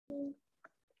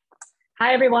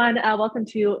Hi, everyone. Welcome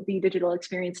to the Digital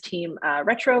Experience Team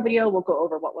retro video. We'll go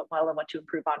over what went well and what to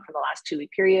improve on from the last 2-week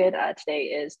period. Today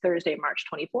is Thursday, March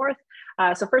 24th.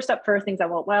 So first up for things that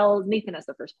went well, Nathan has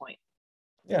the first point.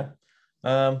 Yeah.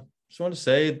 Just want to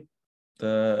say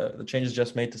the changes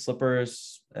just made to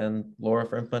slippers and Laura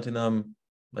for implementing them,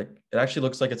 like it actually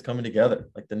looks like it's coming together,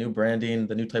 like the new branding,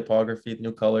 the new typography, the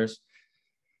new colors.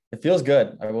 It feels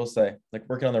good, I will say. Like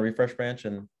working on the refresh branch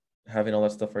and having all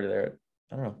that stuff ready there.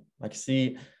 I don't know. I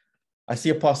see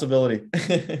a possibility.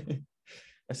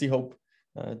 I see hope.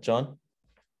 John?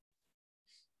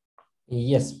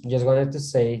 Yes, just wanted to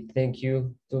say thank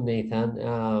you to Nathan,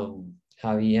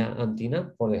 Javier, and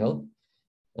Tina for the help.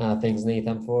 Thanks,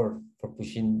 Nathan, for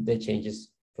pushing the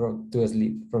changes from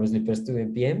slippers to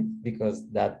NPM, because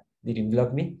that didn't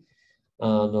block me.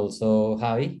 And also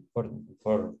Javi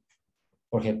for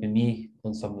helping me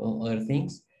on some other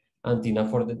things. And Tina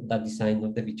for that design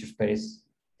of the features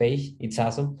page. It's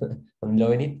awesome. I'm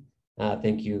loving it.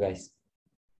 Thank you, guys.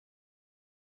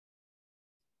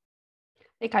 I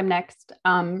think I'm next.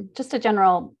 Just a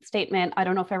general statement. I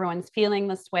don't know if everyone's feeling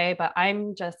this way, but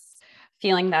I'm just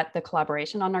feeling that the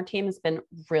collaboration on our team has been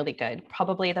really good.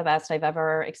 Probably the best I've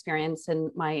ever experienced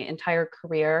in my entire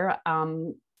career.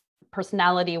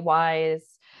 Personality-wise,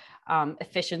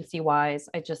 efficiency-wise,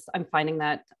 I'm finding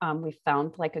that we've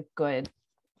found like a good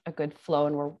flow,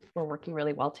 and we're working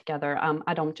really well together.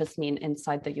 I don't just mean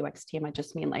inside the UX team. I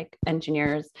just mean like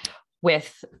engineers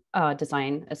with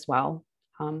design as well.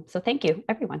 So thank you,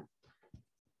 everyone.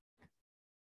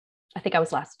 I think I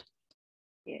was last.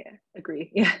 Yeah,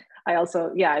 agree. Yeah,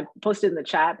 I posted in the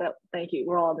chat that thank you.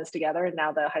 We're all in this together, and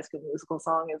now the High School Musical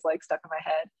song is like stuck in my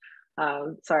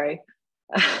head. Sorry.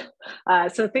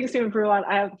 So things to improve on.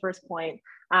 I have the first point.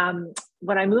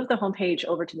 When I moved the homepage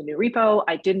over to the new repo,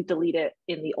 I didn't delete it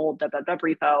in the old www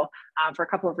repo for a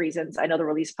couple of reasons. I know the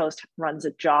release post runs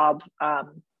a job.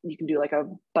 You can do like a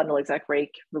bundle exec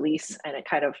rake release, and it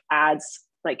kind of adds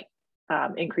like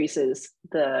increases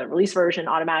the release version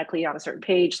automatically on a certain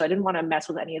page. So I didn't want to mess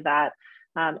with any of that.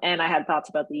 And I had thoughts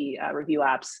about the review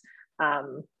apps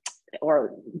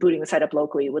or booting the site up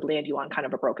locally would land you on kind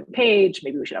of a broken page.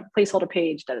 Maybe we should have a placeholder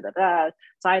page, So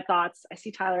I had thoughts. I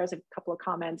see Tyler has a couple of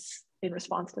comments in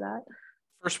response to that.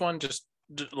 First one, just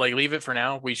like leave it for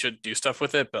now. We should do stuff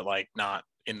with it, but like not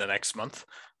in the next month.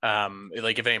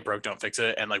 Like if it ain't broke, don't fix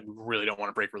it. And like we really don't want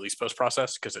to break release post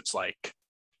process because it's like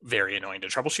very annoying to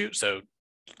troubleshoot. So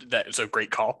that's a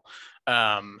great call.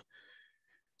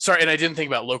 Sorry, and I didn't think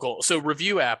about local. So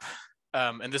review app,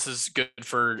 and this is good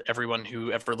for everyone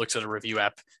who ever looks at a review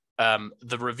app.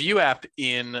 The review app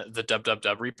in the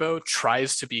www repo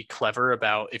tries to be clever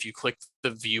about if you click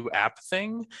the view app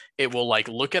thing, it will like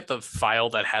look at the file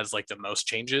that has like the most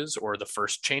changes or the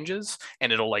first changes,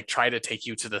 and it'll like try to take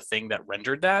you to the thing that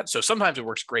rendered that. So sometimes it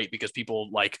works great because people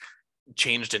like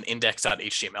changed an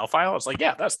index.html file. It's like,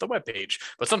 yeah, that's the web page.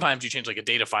 But sometimes you change like a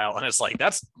data file and it's like,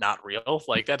 that's not real.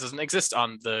 Like that doesn't exist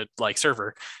on the like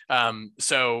server.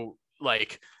 So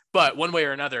like, but one way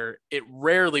or another, it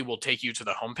rarely will take you to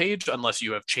the homepage unless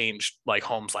you have changed like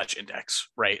home/index,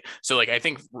 right? So like, I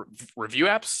think review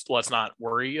apps, let's not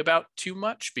worry about too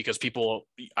much because people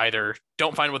either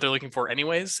don't find what they're looking for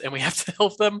anyways, and we have to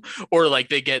help them, or like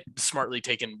they get smartly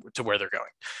taken to where they're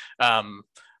going.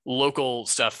 Local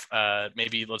stuff,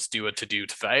 maybe let's do a to-do.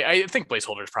 I think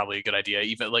placeholder is probably a good idea.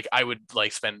 Even like I would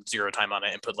like spend 0 time on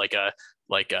it and put like a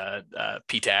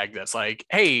p tag that's like,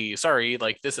 hey, sorry,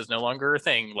 like this is no longer a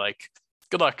thing. Like,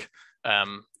 good luck.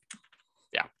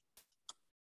 Yeah.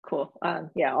 Cool.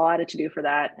 Yeah, I'll add a to-do for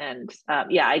that. And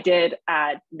yeah, I did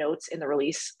add notes in the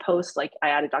release post. Like I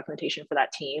added documentation for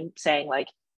that team saying like,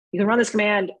 you can run this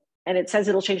command and it says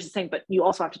it'll change this thing, but you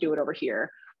also have to do it over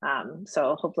here.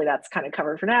 So hopefully that's kind of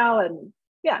covered for now. And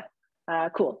yeah,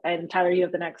 cool. And Tyler, you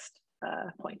have the next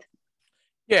point.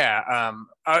 Yeah,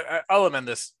 I'll amend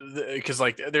this because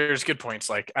like there's good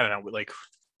points. Like, I don't know, like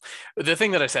the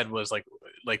thing that I said was like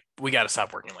we got to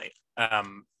stop working late.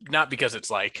 Not because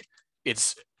it's like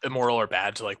it's immoral or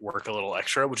bad to like work a little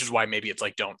extra, which is why maybe it's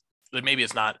like maybe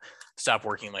it's not stop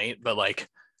working late, but like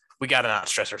we got to not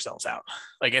stress ourselves out.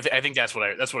 Like I think that's what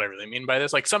I really mean by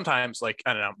this. Like sometimes, like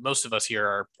I don't know, most of us here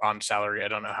are on salary. I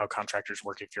don't know how contractors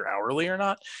work if you're hourly or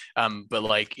not. But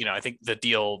like I think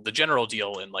the general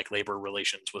deal in like labor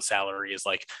relations with salary is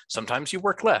like sometimes you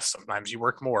work less, sometimes you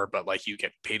work more, but like you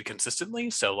get paid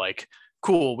consistently. So like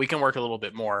cool, we can work a little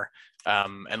bit more.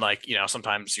 And like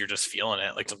sometimes you're just feeling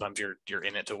it. Like sometimes you're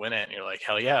in it to win it, and you're like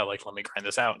hell yeah, like let me grind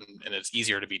this out, and it's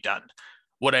easier to be done.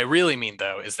 What I really mean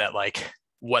though is that like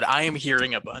what I am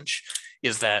hearing a bunch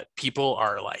is that people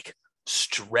are like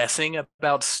stressing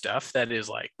about stuff that is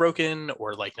like broken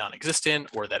or like non-existent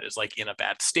or that is like in a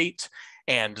bad state,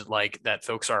 and like that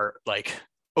folks are like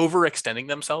overextending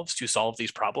themselves to solve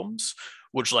these problems,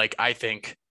 which like I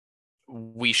think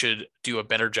we should do a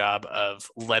better job of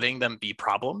letting them be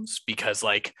problems, because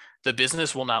like the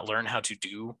business will not learn how to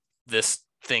do this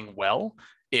thing well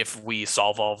if we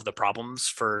solve all of the problems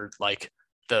for like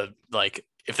the like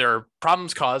if there are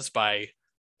problems caused by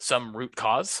some root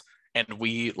cause and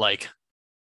we like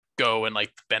go and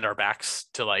like bend our backs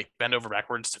to like bend over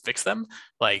backwards to fix them,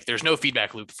 like there's no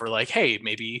feedback loop for like, hey,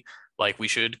 maybe like we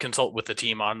should consult with the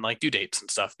team on like due dates and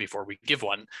stuff before we give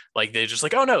one. Like they just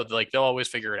like, oh no, like they'll always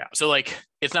figure it out. So like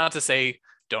it's not to say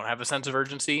don't have a sense of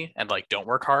urgency and like don't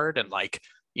work hard and like,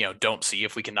 you know, don't see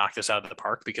if we can knock this out of the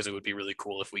park, because it would be really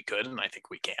cool if we could, and I think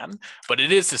we can. But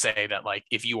it is to say that like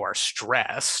if you are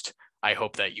stressed, I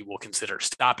hope that you will consider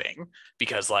stopping,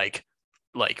 because like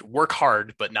work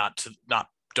hard but not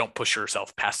don't push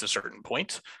yourself past a certain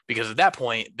point, because at that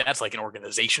point that's like an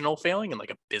organizational failing and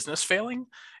like a business failing,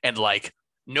 and like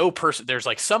no person, there's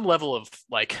like some level of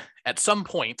like at some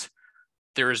point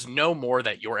there is no more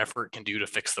that your effort can do to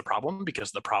fix the problem,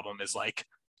 because the problem is like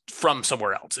from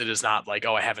somewhere else. It is not like,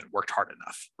 oh, I haven't worked hard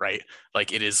enough, right?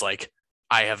 Like it is like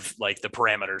I have like the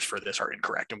parameters for this are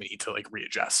incorrect and we need to like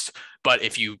readjust. But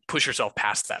if you push yourself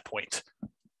past that point,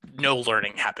 no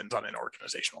learning happens on an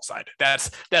organizational side. That's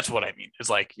what I mean. Is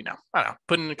like, you know, I don't know,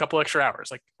 put in a couple extra hours.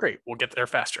 Like, great, we'll get there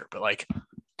faster. But like,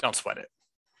 don't sweat it.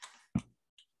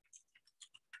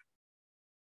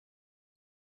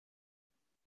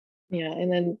 Yeah,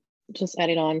 and then just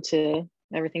adding on to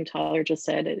everything Tyler just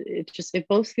said, it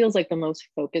both feels like the most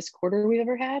focused quarter we've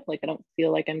ever had. Like I don't feel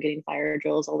like I'm getting fire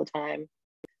drills all the time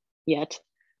yet,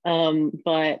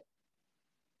 but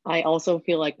I also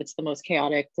feel like it's the most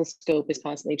chaotic. The scope is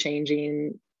constantly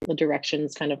changing. The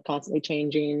direction's kind of constantly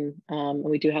changing. And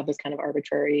we do have this kind of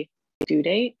arbitrary due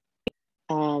date,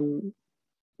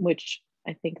 which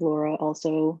I think Laura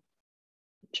also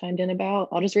chimed in about.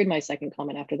 I'll just read my second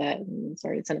comment after that. And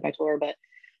sorry to send it back to Laura, but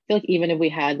I feel like even if we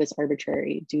had this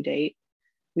arbitrary due date,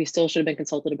 we still should have been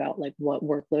consulted about like what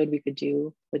workload we could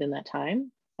do within that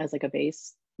time as like a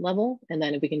base level. And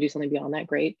then if we can do something beyond that,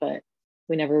 great. But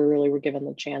we never really were given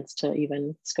the chance to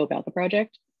even scope out the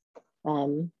project.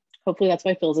 Hopefully that's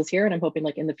why Phil's is here, and I'm hoping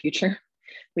like in the future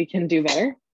we can do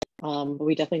better. But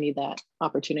we definitely need that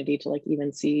opportunity to like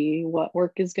even see what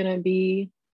work is going to be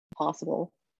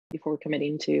possible before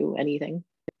committing to anything.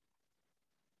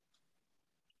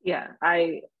 Yeah,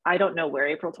 I don't know where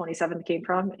April 27th came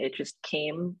from. It just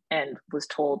came and was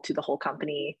told to the whole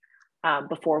company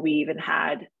before we even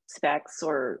had specs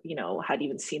or, you know, had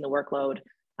even seen the workload.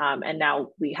 And now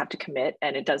we have to commit,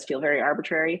 and it does feel very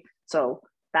arbitrary. So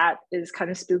that is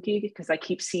kind of spooky, because I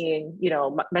keep seeing, you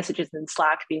know, messages in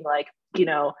Slack being like, you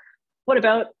know, what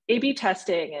about A/B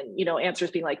testing? And, you know,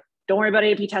 answers being like, don't worry about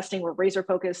A/B testing. We're razor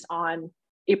focused on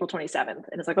April 27th.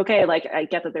 And it's like, okay, like I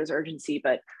get that there's urgency,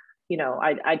 but, you know,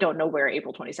 I don't know where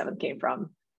April 27th came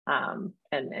from,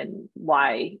 and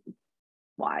why.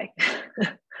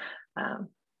 Yeah,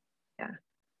 I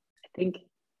think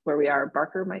where we are,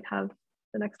 Barker might have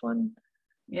the next one.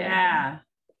 Yeah.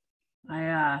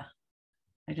 I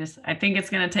think it's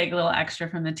going to take a little extra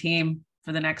from the team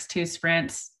for the next 2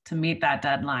 sprints to meet that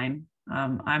deadline.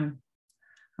 I'm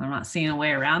not seeing a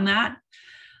way around that.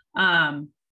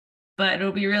 But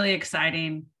it'll be really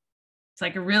exciting. It's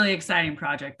like a really exciting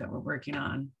project that we're working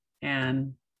on,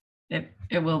 and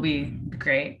it will be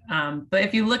great. But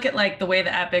if you look at like the way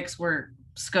the epics were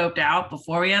scoped out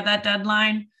before we had that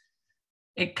deadline,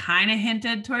 it kind of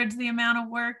hinted towards the amount of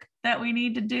work that we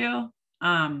need to do.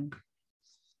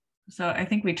 So I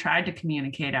think we tried to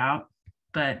communicate out,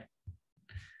 but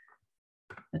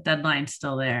the deadline's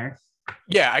still there.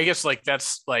 Yeah, I guess like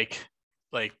that's like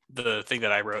the thing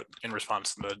that I wrote in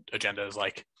response to the agenda is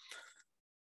like,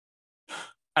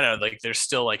 I don't know, like there's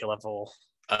still like a level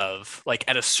of like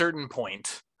at a certain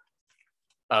point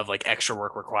of like extra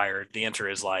work required. The answer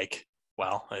is like,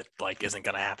 well, it like isn't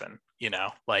going to happen, you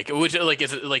know, like which like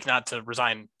is like not to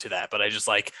resign to that, but I just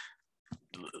like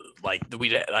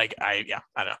we like I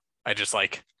don't know. I just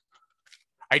like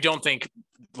I don't think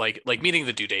like meeting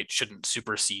the due date shouldn't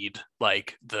supersede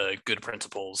like the good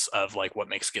principles of like what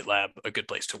makes GitLab a good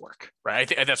place to work, right? I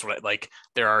think that's what like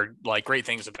there are like great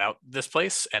things about this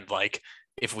place, and like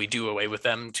if we do away with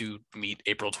them to meet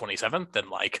April 27th, then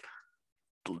like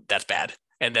that's bad.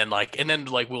 And then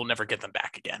we'll never get them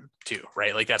back again too,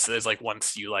 right? Like that's like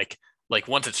once you like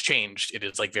once it's changed, it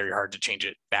is like very hard to change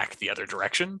it back the other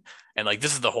direction. And like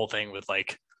this is the whole thing with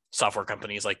like software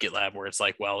companies like GitLab, where it's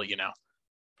like, well, you know,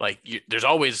 Like there's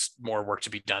always more work to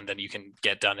be done than you can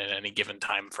get done in any given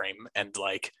time frame. And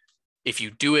like, if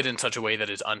you do it in such a way that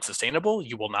is unsustainable,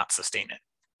 you will not sustain it.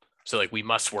 So like we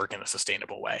must work in a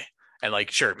sustainable way. And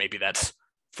like, sure, maybe that's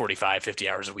 45, 50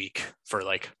 hours a week for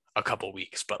like a couple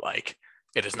weeks, but like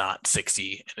it is not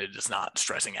 60 and it is not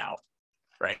stressing out.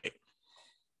 Right.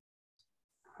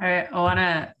 All right. I want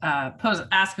to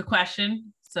ask a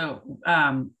question. So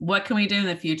what can we do in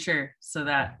the future so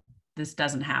that this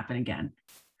doesn't happen again?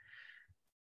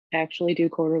 Actually do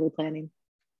quarterly planning.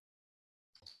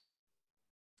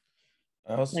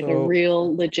 Also, like a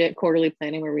real legit quarterly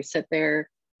planning where we sit there,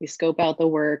 we scope out the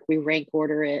work, we rank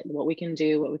order it, what we can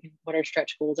do, what our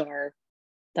stretch goals are.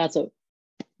 That's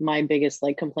my biggest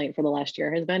like complaint for the last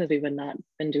year has been, is we've not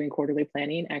been doing quarterly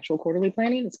planning, actual quarterly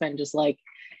planning. It's been just like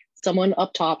someone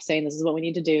up top saying this is what we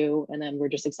need to do, and then we're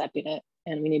just accepting it,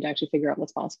 and we need to actually figure out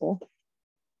what's possible.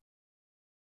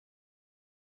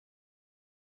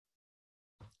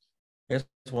 I guess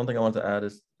one thing I want to add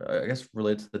is, I guess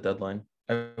related to the deadline.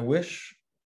 I wish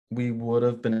we would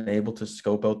have been able to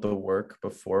scope out the work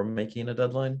before making a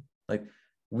deadline. Like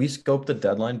we scoped the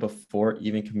deadline before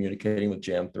even communicating with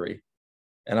Jam3.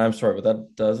 And I'm sorry, but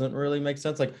that doesn't really make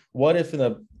sense. Like what if in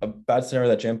a bad scenario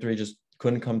that Jam3 just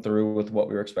couldn't come through with what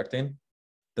we were expecting?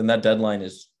 Then that deadline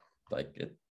is like,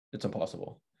 it's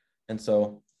impossible. And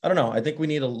so I don't know. I think we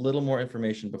need a little more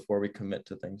information before we commit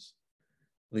to things,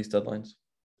 at least deadlines.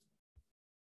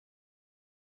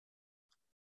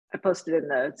 I posted in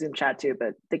the Zoom chat too,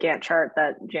 but the Gantt chart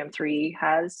that Jam3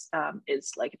 has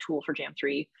is like a tool for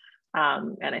Jam3.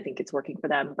 And I think it's working for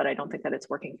them, but I don't think that it's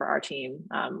working for our team.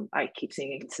 I keep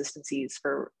seeing inconsistencies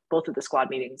for both of the squad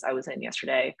meetings I was in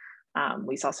yesterday.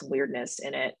 We saw some weirdness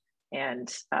in it. And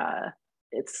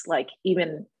it's like,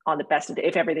 even on the best of it,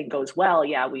 if everything goes well,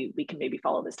 yeah, we can maybe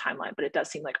follow this timeline, but it does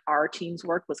seem like our team's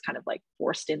work was kind of like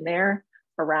forced in there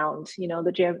around, you know,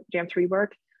 the Jam3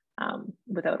 work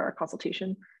without our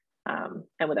consultation.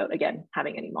 And without, again,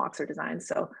 having any mocks or designs.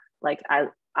 So like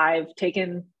I've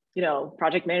taken, you know,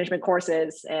 project management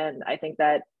courses, and I think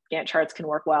that Gantt charts can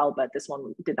work well, but this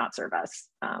one did not serve us.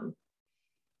 Do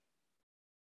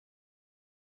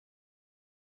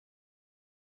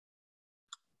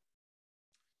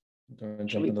you want to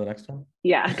jump into the next one?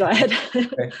 Yeah, go ahead.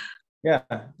 Okay. Yeah,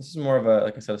 this is more of a,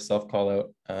 like I said, a self call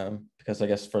out, because I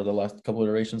guess for the last couple of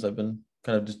iterations, I've been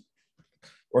kind of just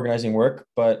organizing work,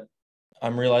 but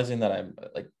I'm realizing that I'm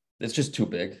like, it's just too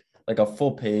big. Like a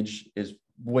full page is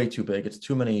way too big. It's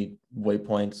too many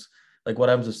waypoints. Like what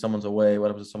happens if someone's away? What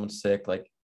happens if someone's sick?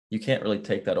 Like you can't really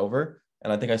take that over.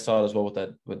 And I think I saw it as well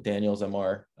with Daniel's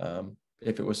MR.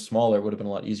 If it was smaller, it would have been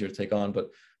a lot easier to take on, but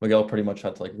Miguel pretty much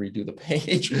had to like redo the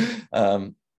page,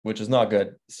 which is not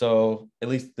good. So at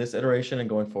least this iteration and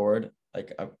going forward,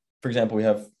 like for example, we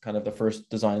have kind of the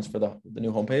first designs for the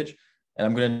new homepage, and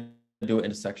I'm going to do it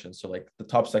into sections. So like the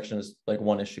top section is like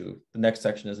one issue, the next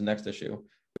section is the next issue,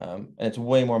 and it's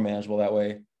way more manageable that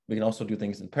way. We can also do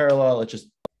things in parallel.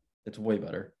 It's way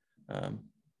better.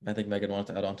 I think Megan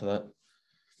wanted to add on to that.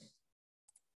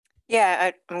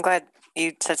 Yeah, I'm glad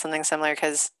you said something similar,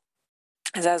 because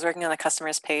as I was working on the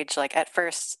customers page, like at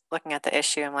first looking at the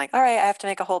issue, I'm like, all right, I have to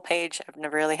make a whole page. I've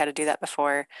never really had to do that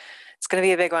before. It's going to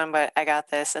be a big one, but I got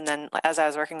this. And then as I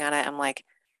was working on it, I'm like,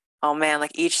 oh man,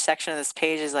 like each section of this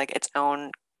page is like its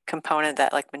own component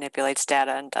that like manipulates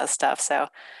data and does stuff. So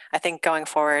I think going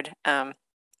forward, at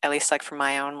least like for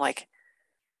my own, like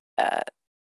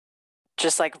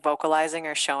just like vocalizing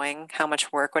or showing how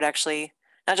much work would actually,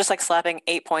 not just like slapping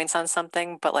 8 points on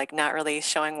something, but like not really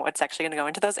showing what's actually going to go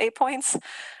into those 8 points.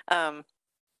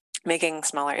 Making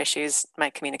smaller issues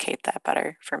might communicate that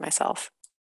better for myself.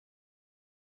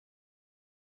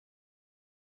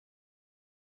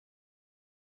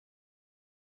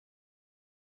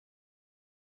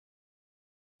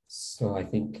 So I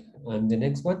think I'm the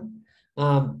next one.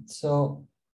 After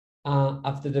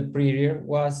the pre-rear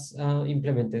was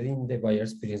implemented in the buyer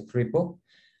experience repo,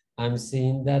 I'm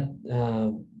seeing that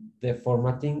the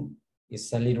formatting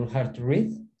is a little hard to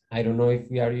read. I don't know if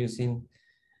we are using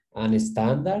an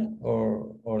standard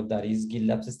or that is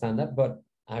GitLab's standard, but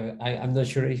I'm not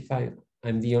sure if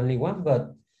I'm the only one,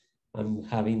 but I'm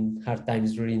having hard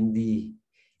times reading the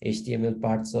HTML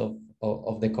parts of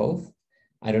the code.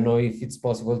 I don't know if it's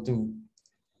possible to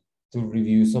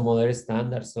review some other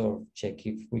standards or check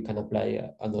if we can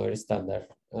apply another standard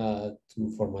to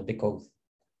format the code.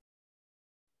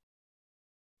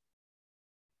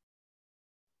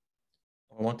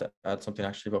 I want to add something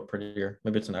actually about prettier.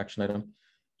 Maybe it's an action item.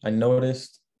 I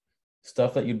noticed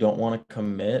stuff that you don't want to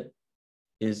commit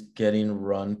is getting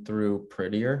run through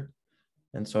prettier.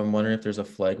 And so I'm wondering if there's a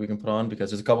flag we can put on,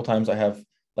 because there's a couple times I have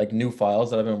like new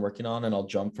files that I've been working on, and I'll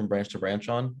jump from branch to branch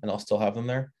on, and I'll still have them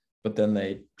there. But then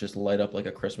they just light up like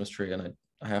a Christmas tree, and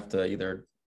I have to either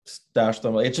stash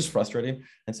them. Like, it's just frustrating.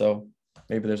 And so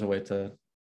maybe there's a way to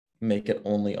make it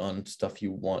only on stuff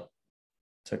you want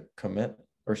to commit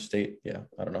or state. Yeah,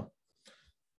 I don't know.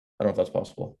 I don't know if that's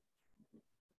possible.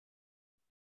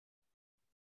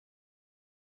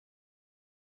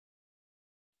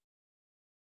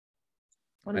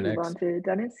 Want to move on to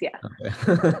Dennis? Yeah.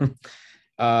 Okay.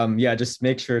 Yeah, just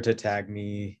make sure to tag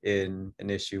me in an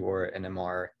issue or an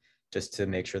MR just to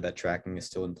make sure that tracking is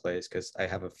still in place, because I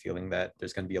have a feeling that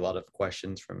there's going to be a lot of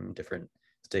questions from different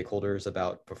stakeholders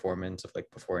about performance of like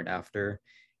before and after,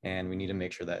 and we need to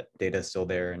make sure that data is still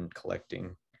there and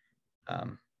collecting.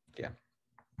 Yeah.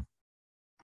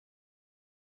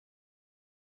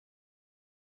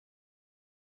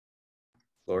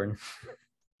 Lauren?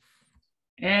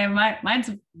 Yeah, mine's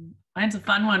a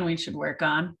fun one we should work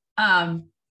on. Our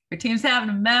team's having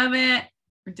a moment.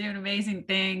 We're doing amazing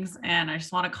things, and I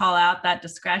just want to call out that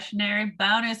discretionary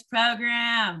bonus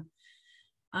program.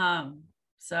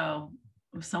 So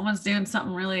if someone's doing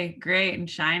something really great and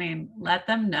shining, let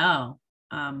them know.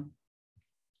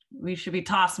 We should be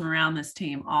tossing around this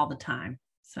team all the time.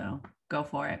 So go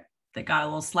for it. They got a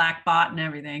little Slack bot and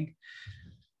everything.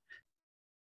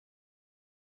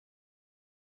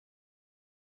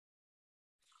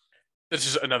 This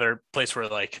is another place where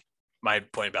like my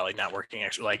point about like not working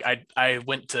actually, like I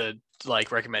went to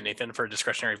like recommend Nathan for a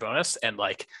discretionary bonus, and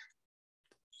like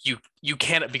you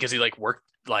can't, because he like worked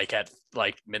like at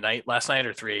like midnight last night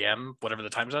or 3 a.m., whatever the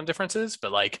time zone difference is,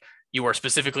 but like you are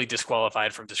specifically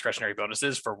disqualified from discretionary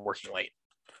bonuses for working late.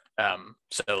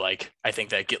 So like I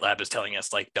think that GitLab is telling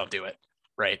us like don't do it,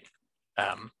 right?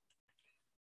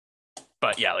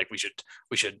 But yeah, like we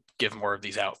should give more of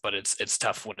these out, but it's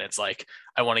tough when it's like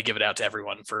I want to give it out to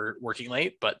everyone for working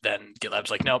late, but then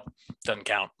GitLab's like, nope, doesn't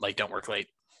count. Like, don't work late.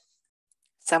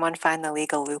 Someone find the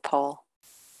legal loophole.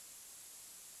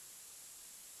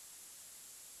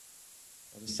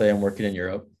 I'll just say I'm working in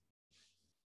Europe.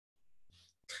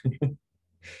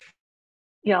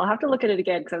 Yeah, I'll have to look at it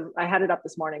again because I had it up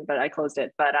this morning, but I closed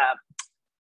it. But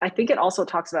I think it also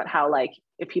talks about how like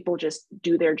if people just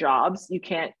do their jobs, you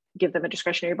can't give them a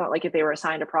discretionary bonus. Like if they were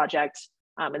assigned a project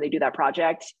and they do that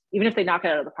project, even if they knock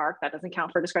it out of the park, that doesn't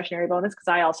count for a discretionary bonus. Because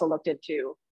I also looked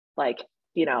into like,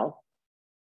 you know,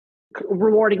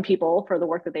 rewarding people for the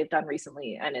work that they've done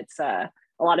recently. And it's a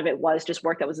lot of it was just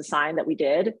work that was assigned that we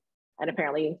did. And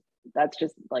apparently that's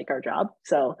just like our job.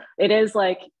 So it is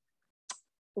like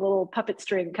a little puppet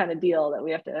string kind of deal that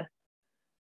we have to.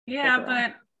 Yeah,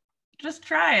 but just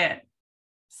try it.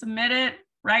 Submit it,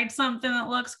 write something that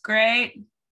looks great.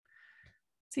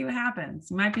 See what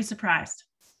happens. You might be surprised,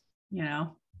 you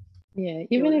know? Yeah,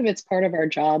 even if it's part of our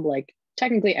job, like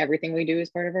technically everything we do is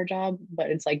part of our job, but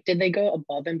it's like, did they go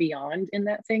above and beyond in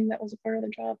that thing that was a part of the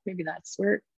job? Maybe that's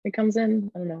where it comes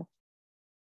in. I don't know.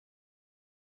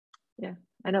 Yeah,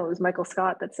 I know it was Michael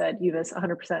Scott that said you miss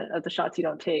 100% of the shots you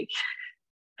don't take.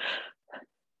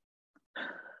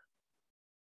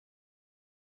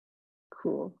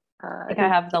 Cool. I think I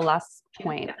have the last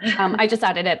point. I just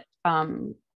added it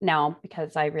now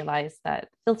because I realized that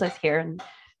Ilza's here, and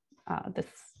this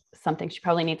is something she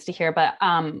probably needs to hear, but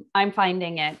I'm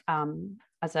finding it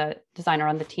as a designer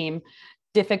on the team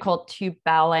difficult to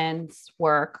balance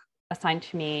work assigned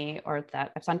to me or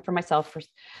that I've signed for myself for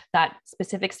that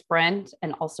specific sprint,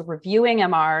 and also reviewing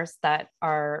MRs that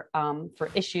are for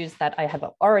issues that I have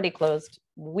already closed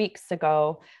weeks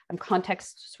ago. I'm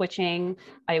context switching.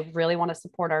 I really want to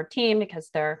support our team because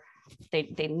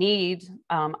they need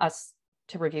us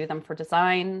to review them for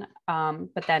design.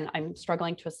 But then I'm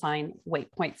struggling to assign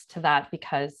weight points to that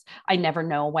because I never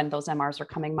know when those MRs are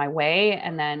coming my way.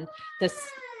 And then this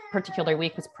particular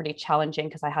week was pretty challenging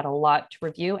because I had a lot to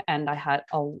review and I had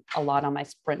a lot on my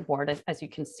sprint board. As you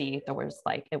can see, there was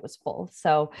like, it was full.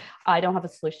 So I don't have a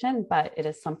solution, but it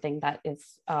is something that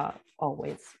is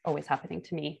always happening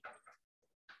to me.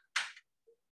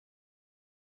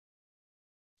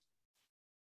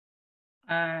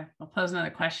 I'll pose another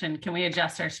question. Can we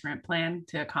adjust our sprint plan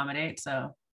to accommodate?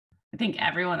 So I think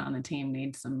everyone on the team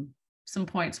needs some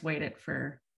points weighted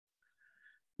for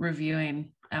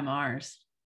reviewing MRs.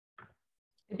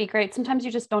 It'd be great. Sometimes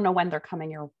you just don't know when they're coming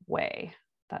your way.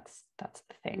 That's the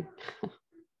thing.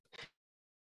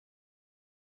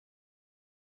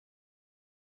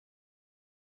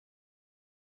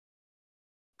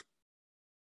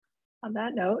 On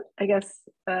that note, I guess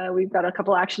we've got a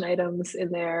couple action items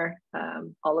in there.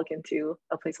 I'll look into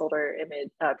a placeholder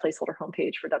image, placeholder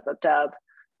homepage for www.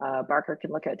 Barker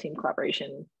can look at team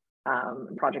collaboration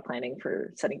project planning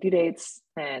for setting due dates,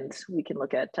 and we can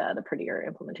look at the prettier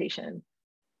implementation.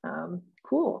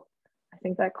 Cool. I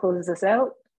think that closes us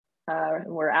out.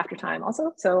 We're after time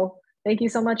also. So thank you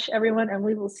so much, everyone, and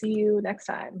we will see you next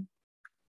time.